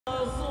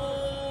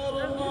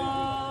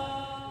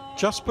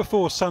Just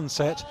before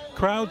sunset,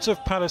 crowds of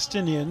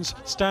Palestinians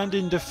stand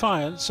in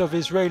defiance of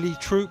Israeli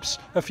troops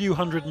a few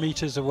hundred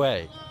meters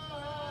away.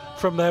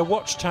 From their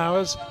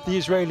watchtowers, the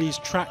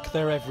Israelis track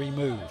their every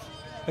move,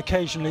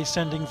 occasionally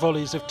sending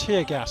volleys of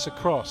tear gas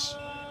across.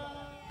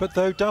 But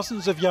though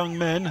dozens of young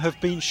men have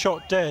been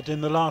shot dead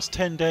in the last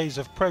 10 days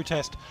of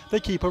protest, they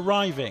keep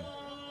arriving,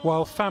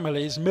 while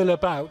families mill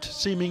about,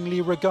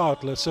 seemingly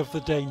regardless of the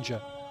danger.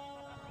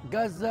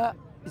 Gaza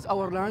is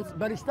our land,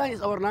 Palestine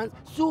is our land.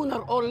 Sooner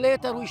or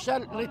later we shall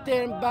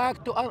return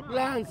back to our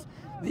lands.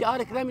 They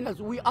are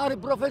criminals. We are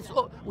prophets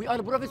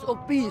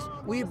of peace.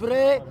 We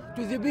pray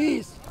to the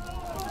peace.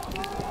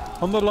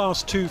 On the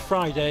last 2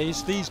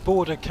 Fridays, these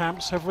border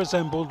camps have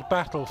resembled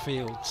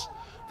battlefields.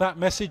 That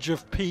message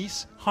of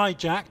peace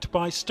hijacked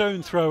by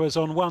stone throwers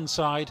on one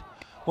side,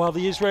 while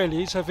the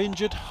Israelis have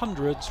injured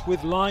hundreds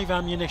with live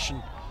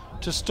ammunition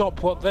to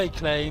stop what they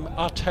claim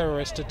are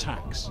terrorist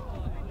attacks.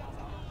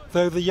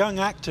 Though the young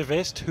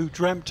activist who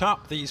dreamt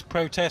up these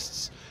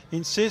protests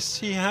insists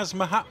he has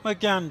Mahatma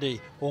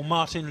Gandhi or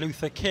Martin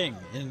Luther King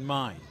in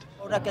mind.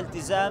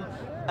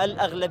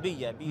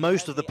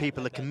 Most of the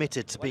people are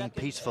committed to being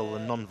peaceful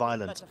and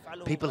non-violent.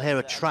 People here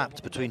are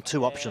trapped between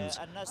 2 options.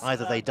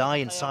 Either they die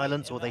in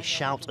silence or they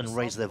shout and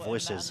raise their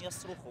voices.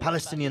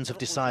 Palestinians have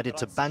decided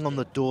to bang on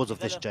the doors of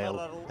this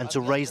jail and to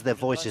raise their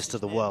voices to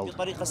the world.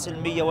 The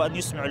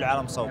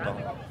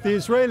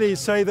Israelis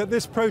say that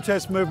this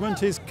protest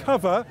movement is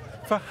cover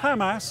for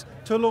Hamas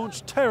to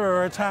launch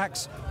terror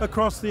attacks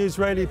across the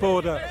Israeli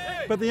border.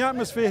 But the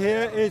atmosphere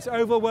here is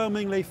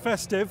overwhelmingly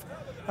festive,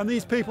 and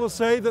these people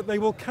say that they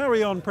will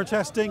carry on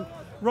protesting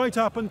right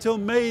up until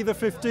May the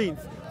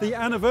 15th, the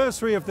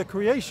anniversary of the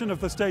creation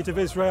of the State of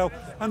Israel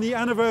and the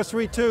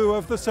anniversary too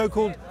of the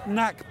so-called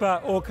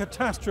Nakba, or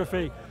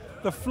catastrophe,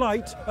 the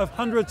flight of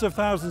hundreds of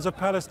thousands of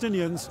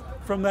Palestinians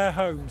from their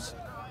homes.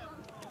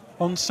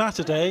 On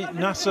Saturday,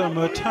 Nasser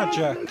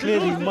Murtaja,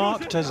 clearly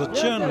marked as a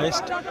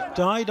journalist,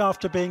 died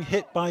after being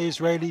hit by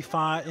Israeli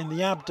fire in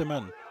the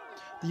abdomen.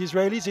 The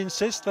Israelis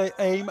insist they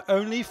aim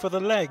only for the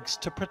legs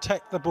to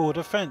protect the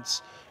border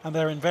fence, and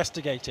they're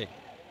investigating.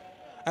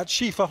 At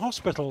Shifa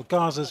Hospital,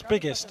 Gaza's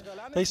biggest,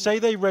 they say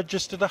they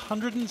registered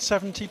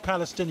 170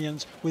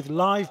 Palestinians with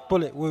live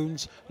bullet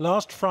wounds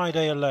last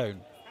Friday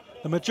alone,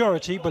 the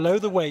majority below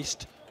the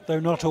waist, though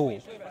not all.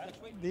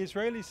 The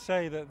Israelis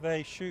say that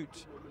they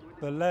shoot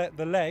the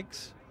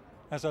legs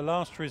as a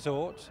last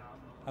resort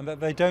and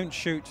that they don't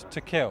shoot to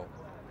kill.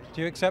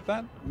 Do you accept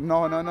that?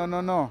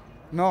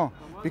 No,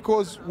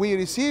 because we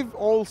receive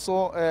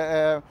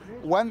also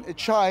one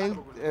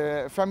child,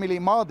 family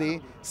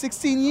Mahdi,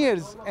 16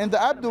 years in the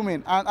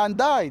abdomen and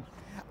died,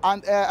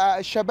 and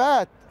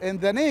Shabat in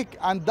the neck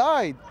and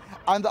died,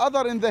 and the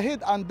other in the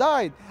head and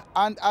died,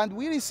 and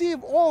we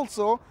receive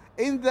also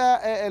in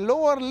the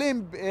lower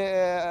limb,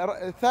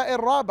 Tha'ir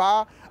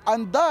Raba,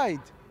 and died.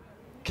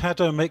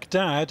 Kader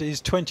Mikdad is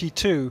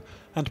 22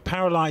 and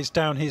paralysed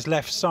down his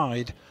left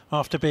side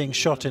after being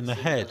shot in the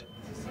head.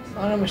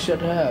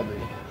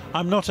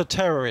 I'm not a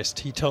terrorist,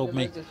 he told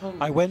me.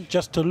 I went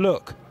just to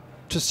look,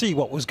 to see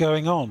what was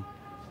going on.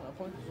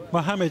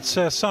 Mohammed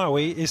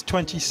Sersawi is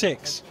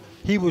 26.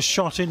 He was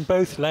shot in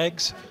both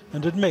legs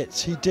and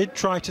admits he did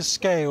try to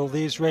scale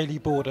the Israeli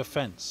border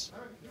fence.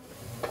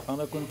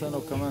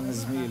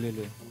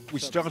 We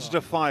started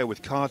a fire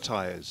with car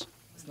tyres.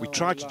 We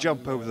tried to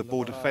jump over the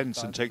border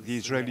fence and take the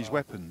Israelis'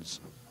 weapons.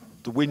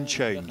 The wind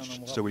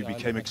changed, so we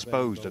became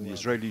exposed and the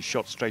Israelis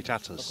shot straight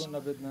at us.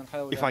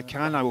 If I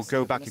can, I will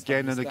go back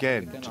again and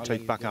again to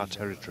take back our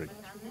territory.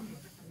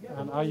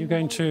 And are you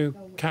going to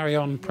carry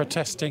on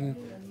protesting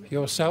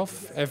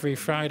yourself every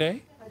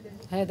Friday?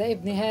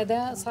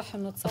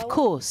 Of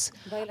course.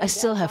 I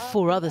still have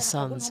 4 other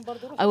sons.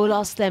 I will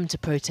ask them to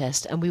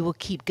protest and we will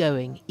keep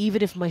going,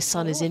 even if my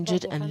son is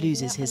injured and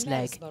loses his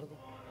leg.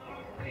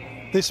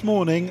 This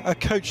morning, a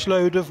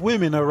coachload of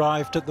women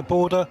arrived at the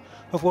border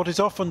of what is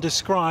often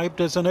described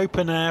as an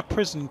open-air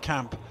prison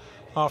camp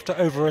after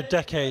over a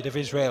decade of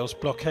Israel's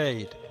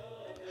blockade.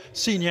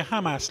 Senior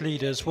Hamas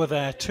leaders were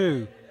there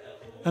too.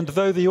 And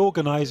though the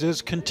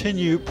organisers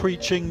continue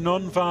preaching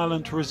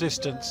non-violent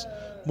resistance,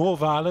 more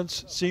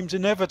violence seems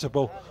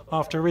inevitable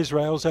after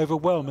Israel's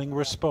overwhelming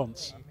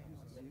response.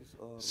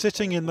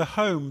 Sitting in the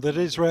home that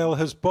Israel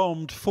has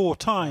bombed 4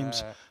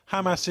 times,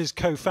 Hamas's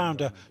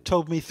co-founder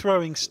told me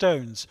throwing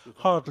stones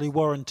hardly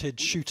warranted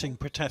shooting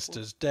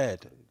protesters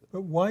dead.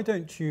 But why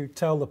don't you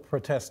tell the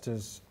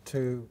protesters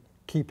to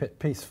keep it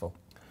peaceful?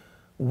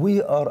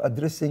 We are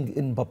addressing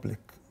in public.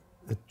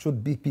 It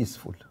should be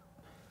peaceful.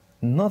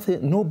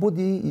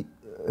 Nobody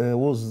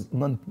was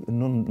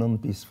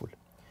non-peaceful.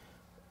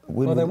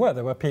 Well,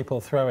 there were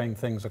people throwing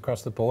things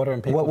across the border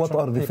and people,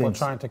 people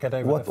trying to get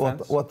over the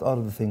fence. What are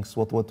the things?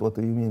 What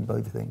do you mean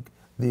by the thing?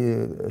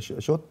 The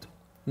shot?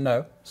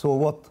 No. So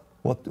what?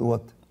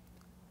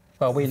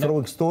 Well, we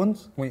throwing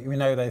stones? We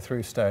know they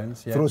threw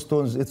stones, yes. Throw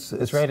stones,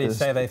 Israelis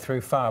say they threw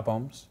fire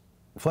bombs.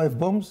 5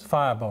 bombs?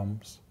 Fire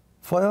bombs.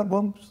 Fire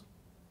bombs?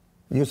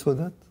 You saw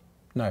that?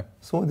 No.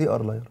 So they are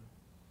liar.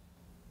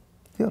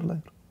 They are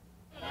liar.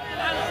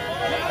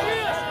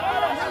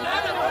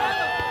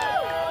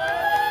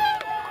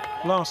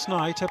 last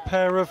night, a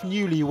pair of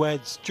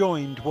newlyweds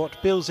joined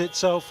what bills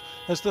itself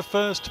as the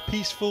first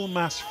peaceful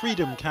mass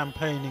freedom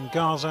campaign in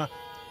Gaza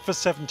for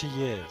 70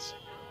 years.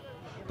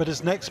 But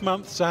as next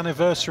month's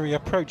anniversary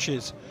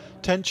approaches,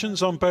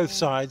 tensions on both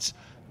sides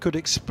could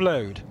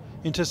explode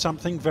into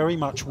something very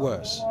much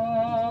worse.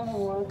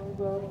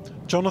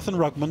 Jonathan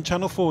Rugman,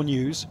 Channel 4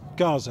 News,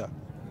 Gaza.